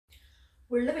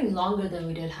We're living longer than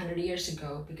we did 100 years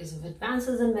ago because of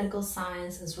advances in medical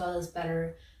science as well as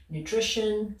better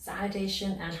nutrition,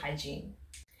 sanitation, and hygiene.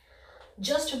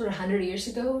 Just over 100 years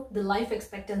ago, the life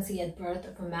expectancy at birth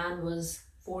of a man was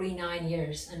 49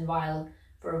 years, and while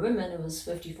for women it was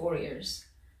 54 years.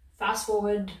 Fast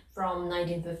forward from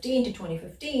 1915 to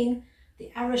 2015, the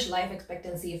average life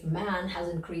expectancy of a man has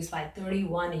increased by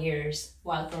 31 years,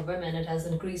 while for women it has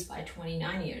increased by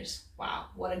 29 years. Wow,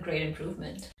 what a great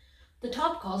improvement. The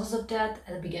top causes of death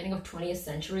at the beginning of 20th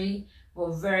century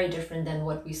were very different than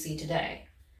what we see today.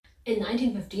 In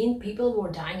 1915, people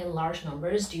were dying in large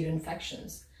numbers due to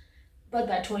infections. But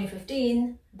by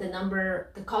 2015,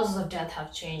 the causes of death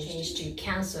have changed to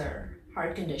cancer,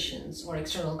 heart conditions, or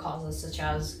external causes such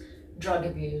as drug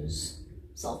abuse,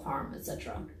 self-harm,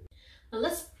 etc. Now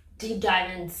let's deep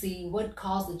dive in and see what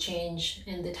caused the change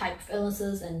in the type of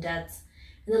illnesses and deaths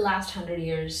in the last 100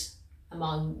 years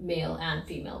among male and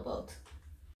female both.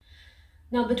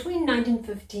 Now, between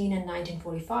 1915 and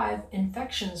 1945,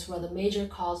 infections were the major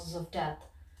causes of death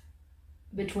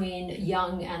between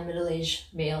young and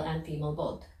middle-aged male and female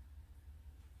both.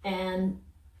 And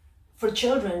for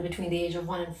children between the age of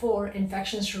 1 and 4,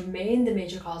 infections remained the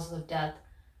major causes of death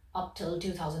up till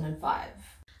 2005.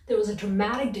 There was a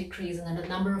dramatic decrease in the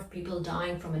number of people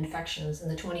dying from infections in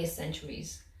the 20th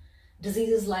centuries.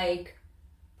 Diseases like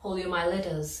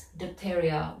poliomyelitis,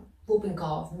 diphtheria, whooping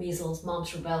cough, measles, mumps,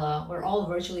 rubella were all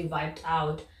virtually wiped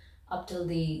out up till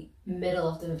the middle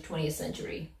of the 20th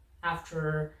century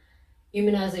after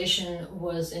immunization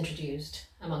was introduced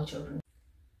among children.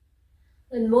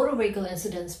 And motor vehicle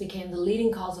incidents became the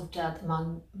leading cause of death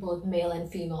among both male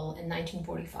and female in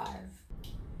 1945.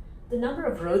 The number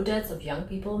of road deaths of young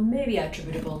people may be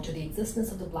attributable to the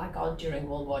existence of the blackout during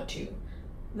World War II,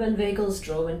 when vehicles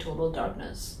drove in total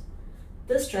darkness.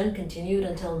 This trend continued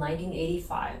until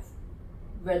 1985,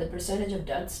 where the percentage of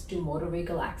deaths due to motor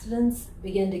vehicle accidents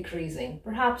began decreasing,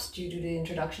 perhaps due to the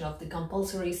introduction of the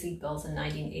compulsory seatbelts in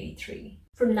 1983.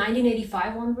 From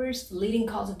 1985 onwards, the leading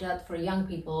cause of death for young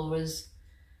people was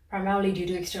primarily due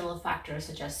to external factors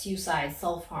such as suicide,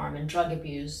 self-harm, and drug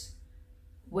abuse,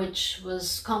 which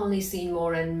was commonly seen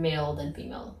more in male than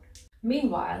female.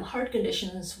 Meanwhile, heart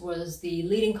conditions was the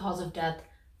leading cause of death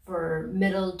for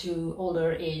middle to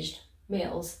older aged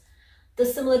males. The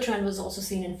similar trend was also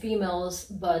seen in females,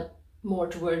 but more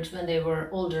towards when they were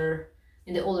older,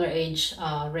 in the older age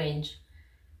range,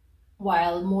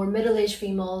 while more middle-aged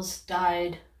females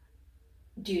died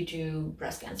due to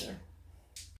breast cancer.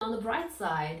 On the bright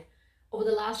side, over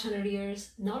the last 100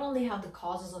 years, not only have the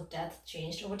causes of death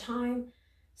changed over time,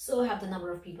 so have the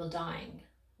number of people dying,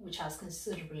 which has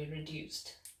considerably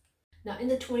reduced. Now, in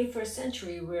the 21st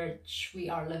century, which we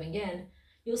are living in,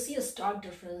 you'll see a stark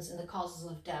difference in the causes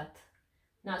of death.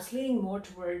 Now, it's leaning more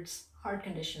towards heart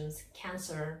conditions,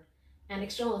 cancer, and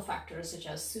external factors such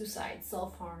as suicide,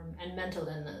 self-harm, and mental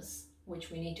illness, which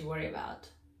we need to worry about.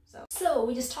 So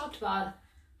we just talked about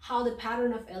how the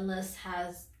pattern of illness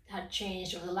had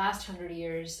changed over the last 100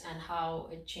 years and how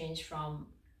it changed from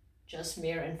just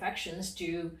mere infections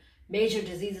to major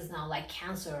diseases now like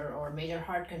cancer or major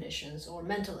heart conditions or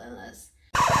mental illness.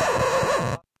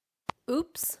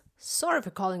 Oops, sorry for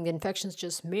calling the infections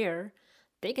just mere.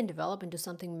 They can develop into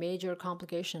something major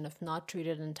complication if not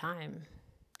treated in time.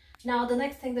 Now, the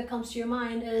next thing that comes to your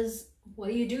mind is, what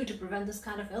do you do to prevent this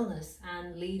kind of illness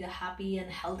and lead a happy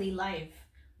and healthy life?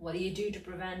 What do you do to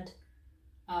prevent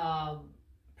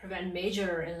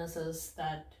major illnesses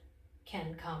that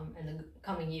can come in the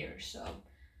coming years? So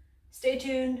stay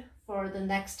tuned for the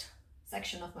next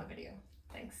section of my video.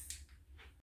 Thanks.